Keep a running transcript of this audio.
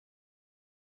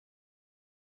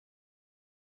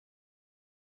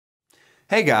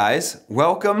Hey guys,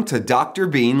 welcome to Dr.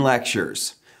 Bean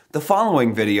Lectures. The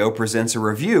following video presents a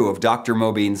review of Dr.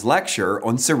 Mobeen's lecture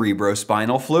on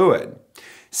cerebrospinal fluid.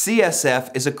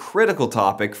 CSF is a critical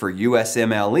topic for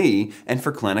USMLE and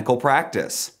for clinical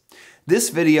practice.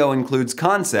 This video includes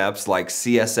concepts like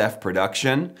CSF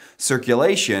production,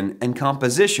 circulation, and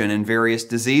composition in various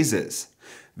diseases.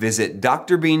 Visit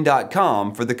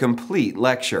drbeen.com for the complete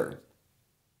lecture.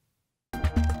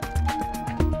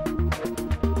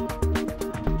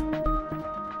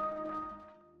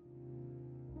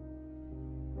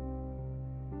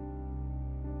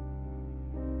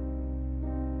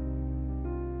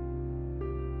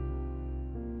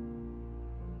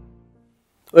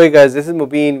 Okay guys, this is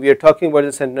Mobeen. We are talking about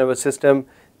the central nervous system.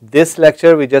 This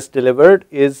lecture we just delivered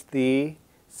is the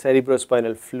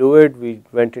cerebrospinal fluid. We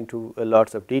went into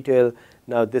lots of detail.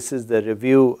 Now this is the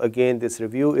review. Again, this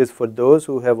review is for those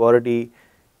who have already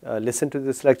listened to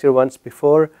this lecture once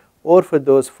before, or for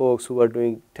those folks who are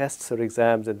doing tests or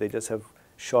exams and they just have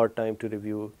short time to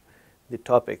review the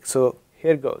topic. So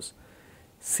here goes.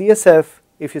 CSF,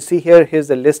 if you see here, here's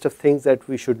a list of things that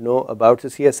we should know about the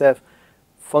CSF.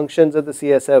 Functions of the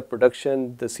CSF,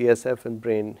 production, the CSF and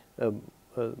brain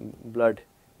blood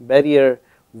barrier,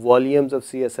 volumes of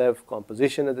CSF,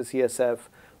 composition of the CSF,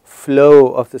 flow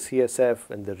of the CSF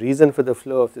and the reason for the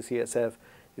flow of the CSF,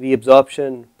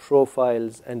 reabsorption,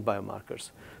 profiles and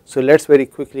biomarkers. So let's very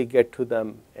quickly get to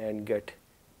them and get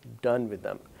done with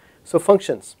them. So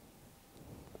functions,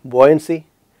 buoyancy,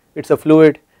 it's a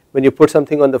fluid. When you put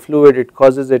something on the fluid, it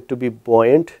causes it to be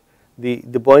buoyant. The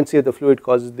buoyancy of the fluid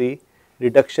causes the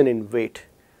reduction in weight,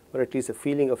 or at least a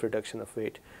feeling of reduction of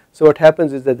weight. So what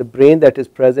happens is that the brain that is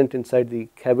present inside the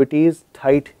cavities,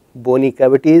 tight bony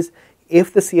cavities,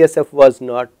 if the CSF was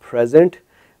not present,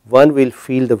 one will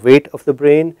feel the weight of the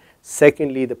brain.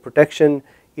 Secondly, the protection,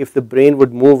 if the brain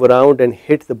would move around and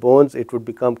hit the bones, it would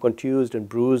become contused and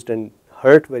bruised and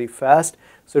hurt very fast.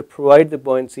 So it provides the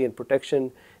buoyancy and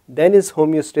protection. Then is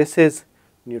homeostasis,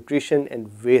 nutrition and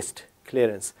waste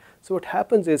clearance. So what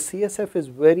happens is CSF is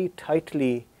very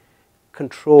tightly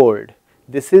controlled.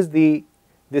 This is the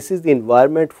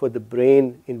environment for the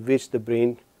brain in which the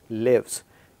brain lives.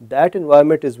 That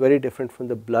environment is very different from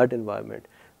the blood environment.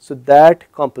 So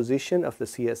that composition of the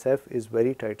CSF is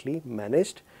very tightly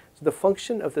managed. So the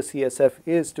function of the CSF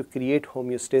is to create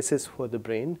homeostasis for the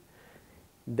brain,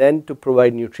 then to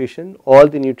provide nutrition. All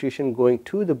the nutrition going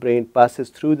to the brain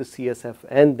passes through the CSF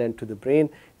and then to the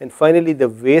brain, and finally the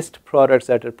waste products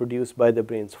that are produced by the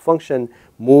brain's function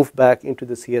move back into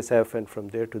the CSF and from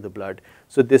there to the blood.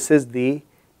 So this is the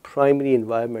primary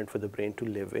environment for the brain to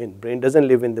live in. Brain doesn't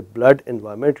live in the blood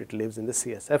environment, it lives in the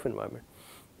CSF environment.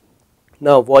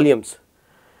 Now volumes.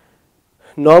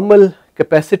 Normal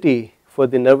capacity for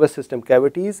the nervous system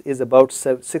cavities is about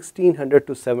 1600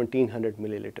 to 1700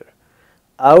 milliliter.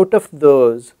 Out of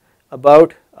that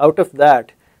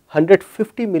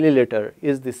 150 milliliter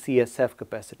is the CSF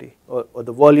capacity or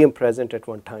the volume present at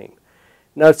one time.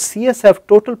 Now CSF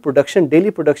total production, daily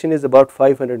production is about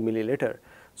 500 milliliter.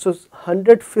 So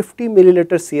 150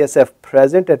 milliliter CSF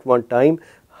present at one time,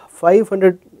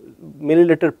 500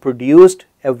 milliliter produced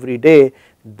every day.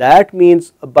 That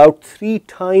means about 3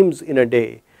 times in a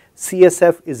day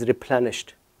CSF is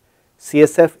replenished.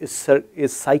 CSF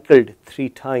is cycled 3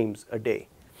 times a day.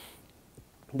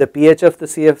 The pH of the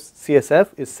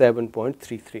CSF is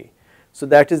 7.33. So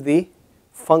that is the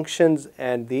functions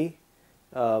and the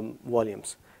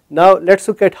volumes. Now let's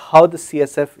look at how the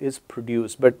CSF is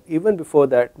produced, but even before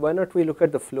that, why not we look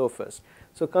at the flow first.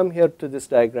 So come here to this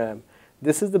diagram.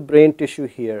 This is the brain tissue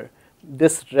here.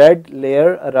 This red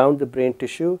layer around the brain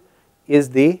tissue is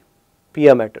the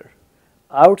pia mater.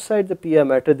 Outside the pia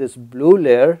mater, this blue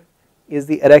layer is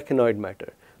the arachnoid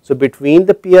matter. So between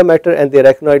the pia mater and the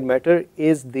arachnoid matter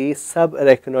is the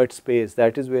subarachnoid space.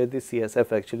 That is where the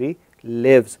CSF actually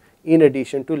lives, in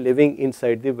addition to living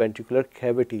inside the ventricular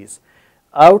cavities.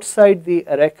 Outside the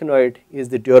arachnoid is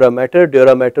the dura mater.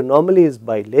 Dura mater normally is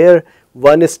bilayer.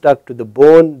 One is stuck to the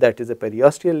bone, that is a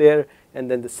periosteal layer,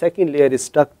 and then the second layer is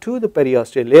stuck to the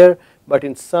periosteal layer, but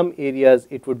in some areas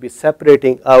it would be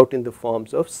separating out in the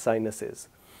forms of sinuses.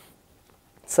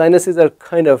 Sinuses are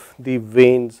kind of the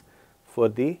veins for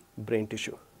the brain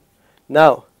tissue.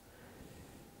 Now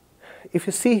if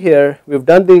you see here, we have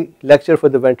done the lecture for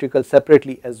the ventricle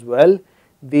separately as well.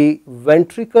 The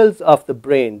ventricles of the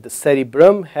brain, the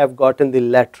cerebrum, have gotten the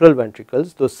lateral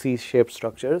ventricles, those C-shaped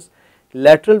structures.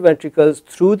 Lateral ventricles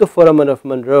through the foramen of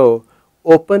Monro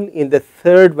open in the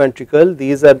third ventricle.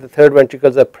 These are the third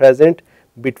ventricles are present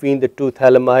between the two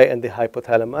thalami and the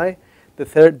hypothalami.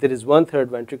 There is one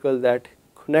third ventricle that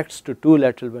connects to two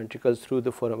lateral ventricles through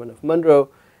the foramen of Monro.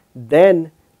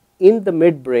 Then in the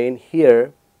midbrain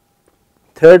here,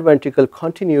 third ventricle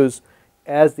continues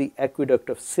as the aqueduct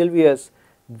of Sylvius.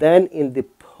 Then in the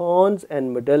pons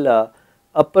and medulla,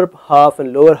 upper half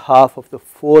and lower half of the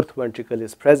fourth ventricle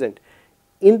is present.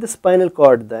 In the spinal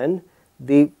cord then,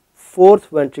 the fourth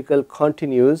ventricle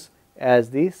continues as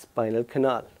the spinal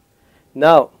canal.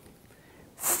 Now,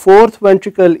 fourth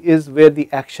ventricle is where the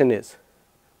action is.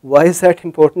 Why is that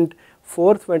important?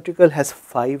 Fourth ventricle has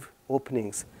 5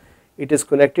 openings. It is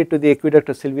connected to the aqueduct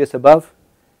of Sylvius above,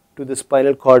 to the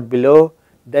spinal cord below.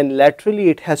 Then laterally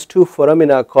it has 2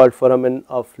 foramina called foramen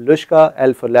of Luschka,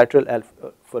 L for lateral, L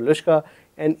for Luschka,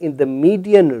 and in the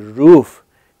median roof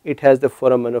it has the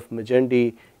foramen of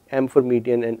Magendie, M for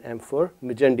median and M for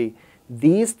Magendie.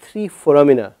 These 3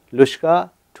 foramina, Luschka,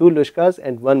 2 Luschkas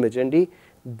and 1 Magendie,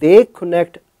 they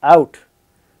connect out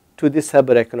to the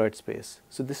subarachnoid space.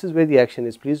 So this is where the action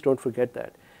is, please don't forget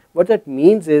that. What that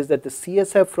means is that the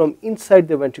CSF from inside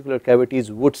the ventricular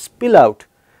cavities would spill out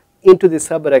into the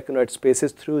subarachnoid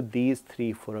spaces through these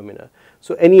 3 foramina.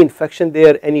 So any infection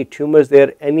there, any tumors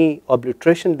there, any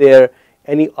obliteration there,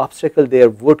 any obstacle there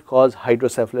would cause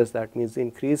hydrocephalus, that means the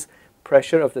increased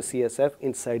pressure of the CSF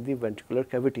inside the ventricular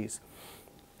cavities.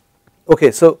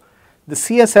 Okay, so the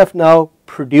CSF now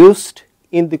produced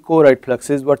in the choroid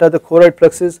plexus. What are the choroid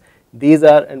plexus? These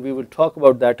are, and we will talk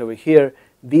about that over here,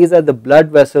 these are the blood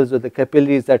vessels or the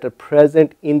capillaries that are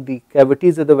present in the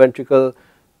cavities of the ventricle,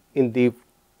 in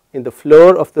the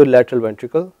floor of the lateral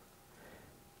ventricle,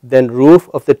 then roof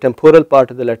of the temporal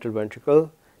part of the lateral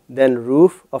ventricle, then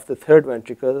roof of the third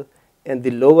ventricle, and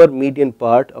the lower median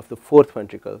part of the fourth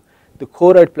ventricle. The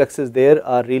choroid plexus there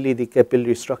are really the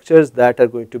capillary structures that are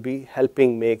going to be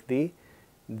helping make the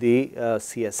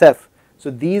CSF. So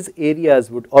these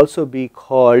areas would also be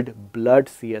called blood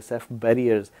CSF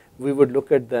barriers. We would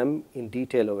look at them in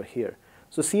detail over here.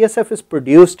 So CSF is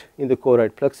produced in the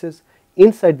choroid plexus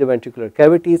inside the ventricular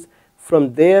cavities.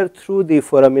 From there through the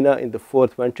foramina in the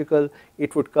fourth ventricle,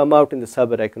 it would come out in the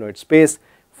subarachnoid space.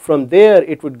 From there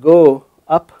it would go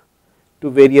up to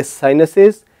various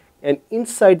sinuses, and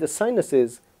inside the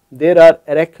sinuses there are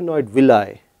arachnoid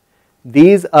villi.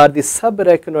 These are the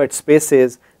subarachnoid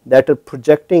spaces that are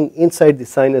projecting inside the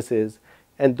sinuses,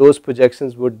 and those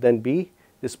projections would then be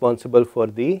responsible for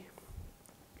the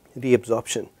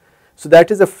reabsorption. So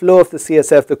that is the flow of the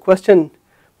CSF. The question,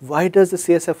 why does the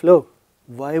CSF flow?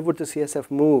 Why would the CSF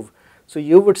move? So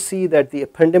you would see that the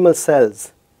ependymal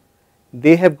cells,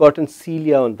 they have gotten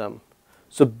cilia on them.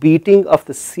 So beating of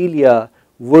the cilia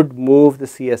would move the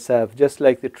CSF, just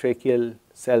like the tracheal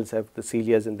cells have the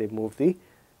cilia and they move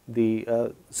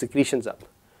the secretions up.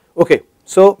 Okay,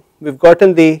 so we've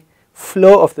gotten the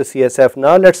flow of the CSF.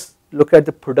 Now let's look at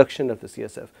the production of the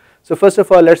CSF. So first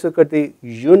of all, let's look at the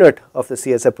unit of the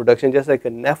CSF production. Just like a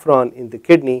nephron in the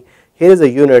kidney, here is a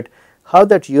unit. How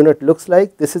that unit looks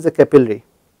like, this is a capillary.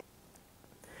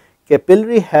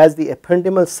 Capillary has the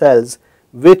ependymal cells,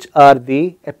 which are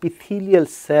the epithelial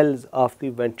cells of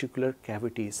the ventricular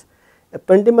cavities.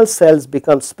 Ependymal cells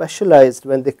become specialized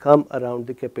when they come around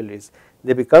the capillaries.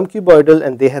 They become cuboidal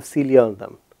and they have cilia on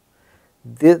them.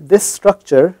 This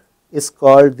structure is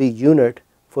called the unit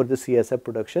for the CSF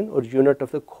production, or unit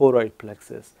of the choroid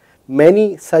plexus.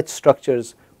 Many such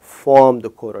structures form the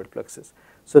choroid plexus.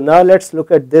 So now let's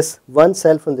look at this, one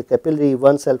cell from the capillary,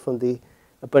 one cell from the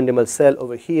ependymal cell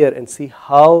over here, and see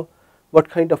what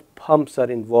kind of pumps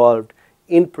are involved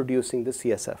in producing the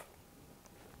CSF.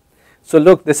 So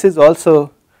look, this is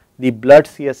also the blood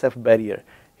CSF barrier.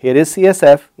 Here is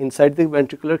CSF inside the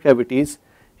ventricular cavities.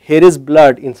 Here is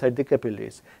blood inside the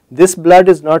capillaries. This blood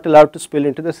is not allowed to spill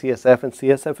into the CSF, and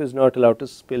CSF is not allowed to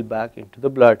spill back into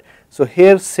the blood. So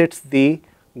here sits the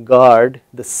guard,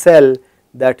 the cell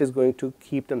that is going to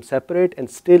keep them separate and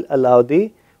still allow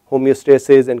the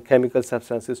homeostasis and chemical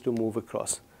substances to move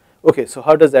across. Okay, so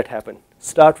how does that happen?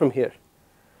 Start from here.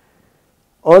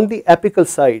 On the apical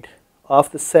side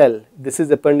of the cell, this is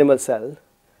the ependymal cell,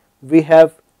 we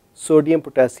have sodium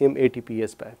potassium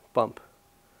ATPase pump.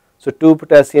 So 2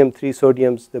 potassium, 3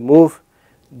 sodiums, they move.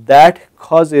 That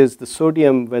causes the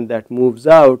sodium, when that moves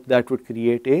out, that would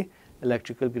create a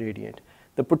electrical gradient.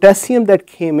 The potassium that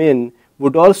came in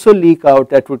would also leak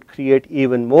out, that would create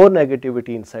even more negativity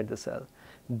inside the cell.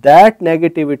 That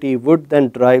negativity would then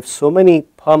drive so many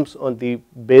pumps on the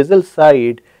basal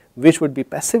side, which would be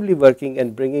passively working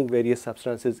and bringing various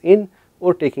substances in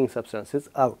or taking substances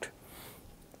out.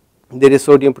 There is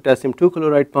sodium potassium 2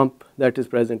 chloride pump that is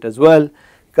present as well.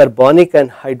 Carbonic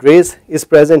anhydrase is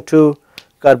present too.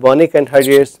 Carbonic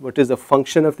anhydrase, what is the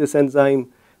function of this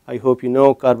enzyme? I hope you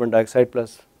know, carbon dioxide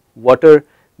plus water,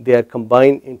 they are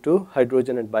combined into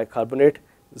hydrogen and bicarbonate,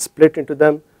 split into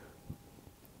them.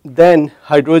 then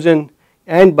hydrogen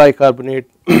and bicarbonate,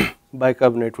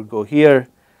 bicarbonate would go here,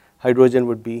 hydrogen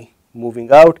would be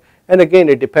moving out, and again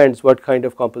it depends what kind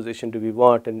of composition do we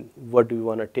want and what do we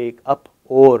want to take up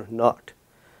or not.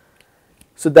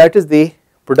 So that is the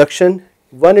production.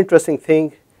 One interesting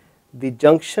thing, the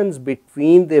junctions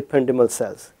between the ependymal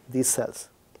cells, these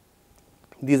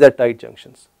are tight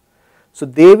junctions. So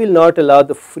they will not allow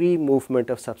the free movement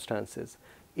of substances.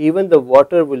 Even the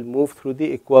water will move through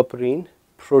the aquaporine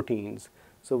proteins.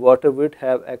 So water would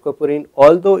have aquaporine,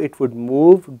 although it would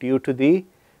move due to the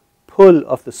pull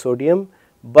of the sodium,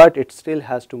 but it still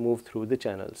has to move through the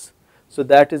channels. So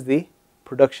that is the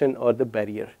production or the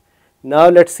barrier. Now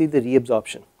let's see the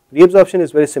reabsorption. Reabsorption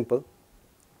is very simple.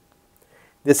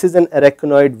 This is an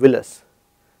arachnoid villus.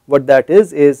 What that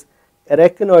is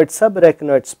arachnoid,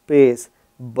 subarachnoid space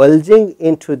bulging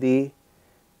into the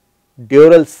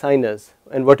dural sinus.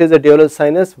 And what is a dural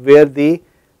sinus? Where the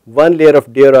one layer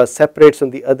of dura separates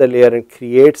from the other layer and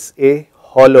creates a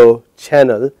hollow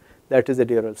channel, that is a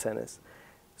dural sinus.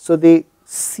 So the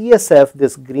CSF,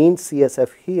 this green CSF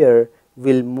here,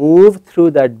 will move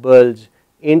through that bulge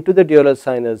into the dural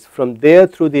sinus, from there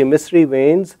through the emissary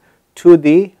veins to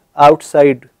the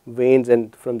outside veins,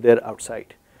 and from there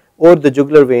outside, or the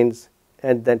jugular veins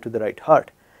and then to the right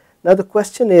heart. Now the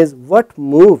question is, what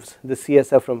moves the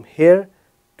CSF from here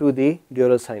to the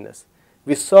dural sinus?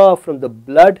 We saw from the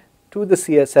blood to the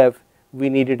CSF we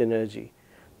needed energy.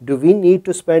 Do we need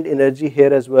to spend energy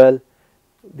here as well?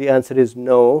 The answer is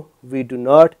no, we do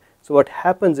not. So what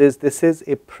happens is, this is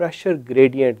a pressure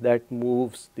gradient that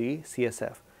moves the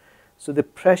CSF. So the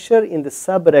pressure in the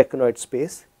subarachnoid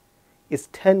space is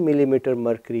 10 millimeter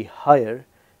mercury higher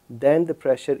than the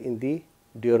pressure in the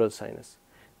dural sinus.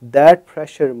 That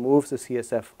pressure moves the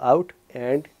CSF out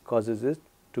and causes it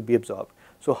to be absorbed.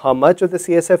 So how much of the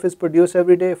CSF is produced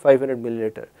every day? 500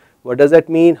 milliliter. What does that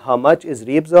mean? How much is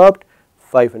reabsorbed?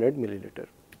 500 milliliter.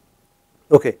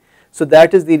 Okay, so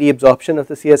that is the reabsorption of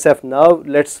the CSF. Now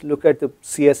let's look at the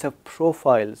CSF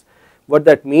profiles. What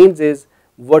that means is,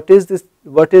 what is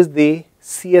the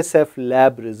CSF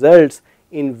lab results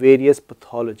in various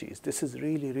pathologies. This is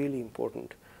really, really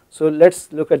important. So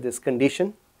let's look at this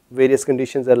condition. Various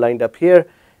conditions are lined up here.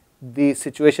 The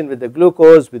situation with the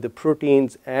glucose, with the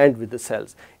proteins, and with the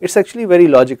cells. It's actually very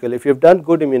logical. If you've done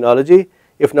good immunology,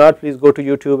 if not, please go to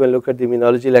YouTube and look at the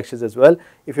immunology lectures as well.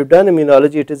 If you've done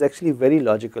immunology, it is actually very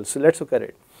logical. So let's look at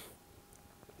it.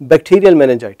 Bacterial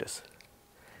meningitis.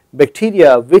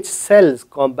 Bacteria, which cells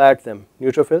combat them?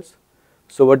 Neutrophils.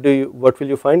 So what will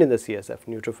you find in the CSF?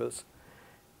 Neutrophils.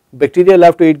 Bacteria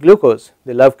love to eat glucose,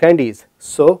 they love candies.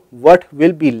 So what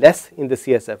will be less in the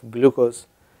CSF? Glucose.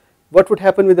 What would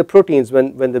happen with the proteins?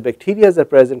 When the bacteria are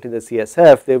present in the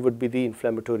CSF, there would be the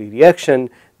inflammatory reaction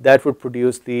that would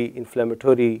produce the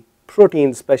inflammatory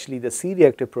proteins, especially the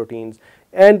C-reactive proteins,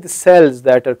 and the cells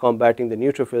that are combating the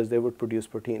neutrophils, they would produce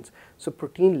proteins. So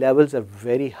protein levels are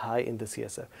very high in the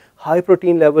CSF. High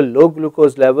protein level, low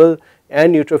glucose level,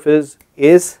 and neutrophils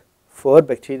is for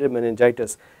bacterial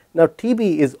meningitis. Now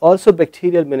TB is also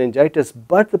bacterial meningitis,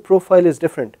 but the profile is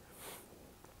different.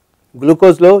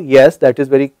 Glucose low, yes, that is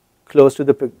very close to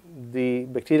the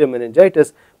bacterial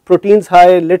meningitis. Proteins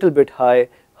high, little bit high.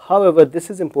 However, this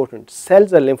is important.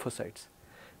 Cells are lymphocytes.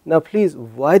 Now please,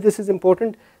 why this is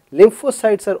important?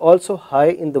 Lymphocytes are also high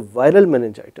in the viral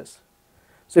meningitis.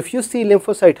 So if you see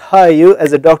lymphocyte high, you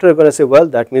as a doctor are going to say, well,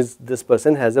 that means this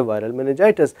person has a viral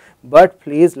meningitis. But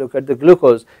please look at the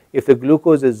glucose. If the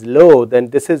glucose is low, then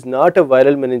this is not a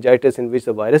viral meningitis in which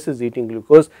the virus is eating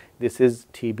glucose. This is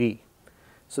TB.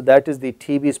 So that is the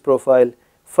TB's profile.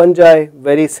 Fungi,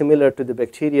 very similar to the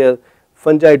bacterial.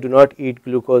 Fungi do not eat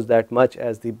glucose that much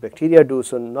as the bacteria do,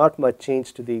 so not much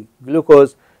change to the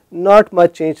glucose, not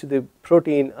much change to the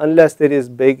protein unless there is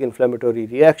big inflammatory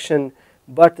reaction,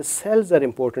 but the cells are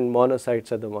important.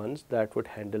 Monocytes are the ones that would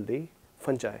handle the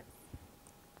fungi.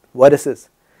 Viruses.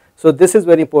 So this is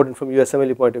very important from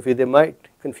USMLE point of view. They might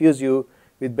confuse you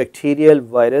with bacterial,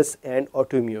 virus, and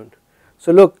autoimmune.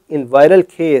 So look, in viral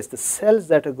case, the cells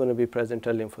that are going to be present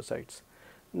are lymphocytes.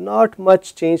 Not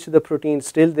much change to the protein,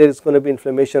 still there is going to be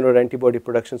inflammation or antibody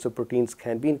production, so proteins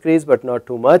can be increased but not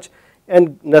too much,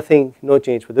 and nothing, no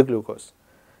change with the glucose.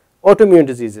 Autoimmune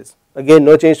diseases, again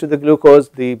no change to the glucose.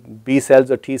 The B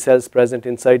cells or T cells present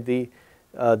inside the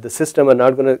system are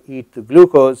not going to eat the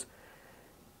glucose.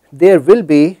 There will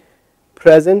be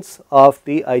presence of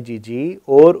the IgG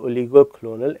or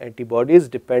oligoclonal antibodies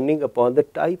depending upon the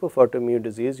type of autoimmune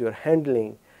disease you are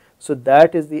handling. So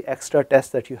that is the extra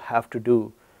test that you have to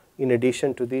do in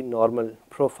addition to the normal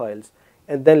profiles,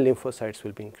 and then lymphocytes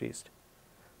will be increased.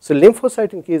 So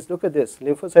lymphocyte increase, look at this,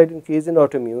 lymphocyte increase in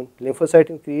autoimmune, lymphocyte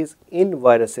increase in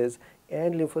viruses,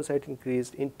 and lymphocyte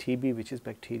increase in TB, which is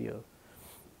bacterial.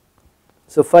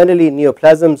 So finally,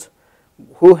 neoplasms.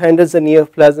 Who handles the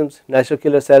neoplasms? Natural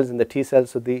killer cells and the T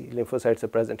cells, so the lymphocytes are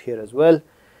present here as well.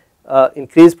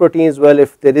 Increased proteins, well,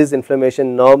 if there is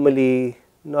inflammation, normally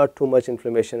not too much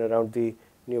inflammation around the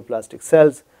neoplastic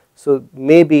cells, so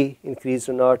maybe increased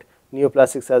or not.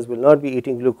 Neoplastic cells will not be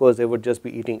eating glucose, they would just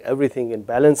be eating everything in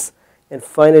balance. And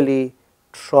finally,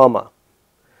 trauma.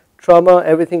 Trauma,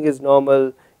 everything is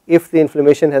normal. If the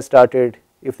inflammation has started,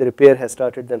 if the repair has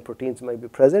started, then proteins might be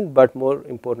present, but more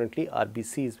importantly,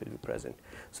 RBCs will be present.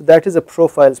 So that is the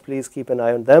profiles, please keep an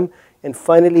eye on them. And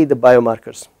finally, the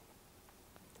biomarkers.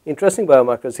 Interesting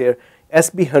biomarkers here.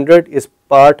 SB100 is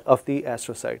part of the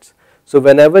astrocytes. So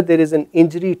whenever there is an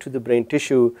injury to the brain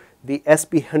tissue, the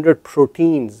SB100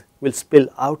 proteins will spill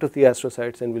out of the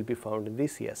astrocytes and will be found in the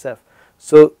CSF.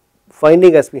 So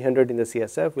finding SB100 in the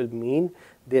CSF will mean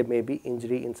there may be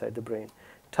injury inside the brain.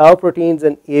 Tau proteins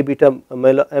and A beta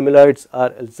amyloids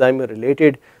are Alzheimer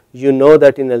related. You know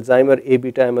that in Alzheimer, A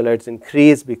beta amyloids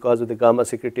increase because of the gamma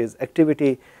secretase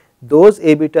activity. Those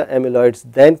A beta amyloids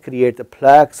then create the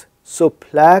plaques. So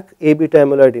plaque A beta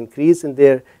amyloid increase in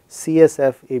their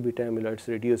CSF, A beta amyloids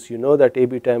reduce. You know that A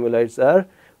beta amyloids are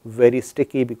very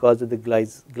sticky because of the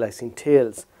glycine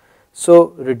tails. So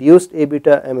reduced A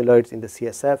beta amyloids in the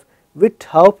CSF with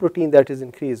tau protein that is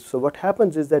increased. So what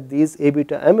happens is that these A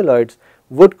beta amyloids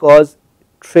would cause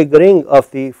triggering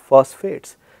of the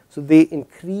phosphates. So the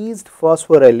increased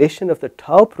phosphorylation of the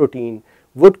tau protein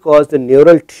would cause the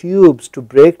neural tubes to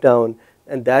break down,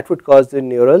 and that would cause the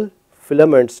neural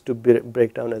filaments to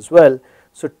break down as well.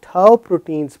 So tau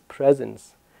protein's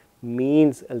presence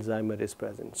means Alzheimer is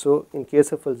present. So in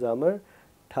case of Alzheimer,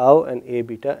 tau and A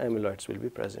beta amyloids will be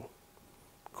present.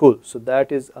 Cool. So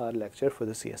that is our lecture for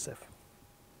the CSF.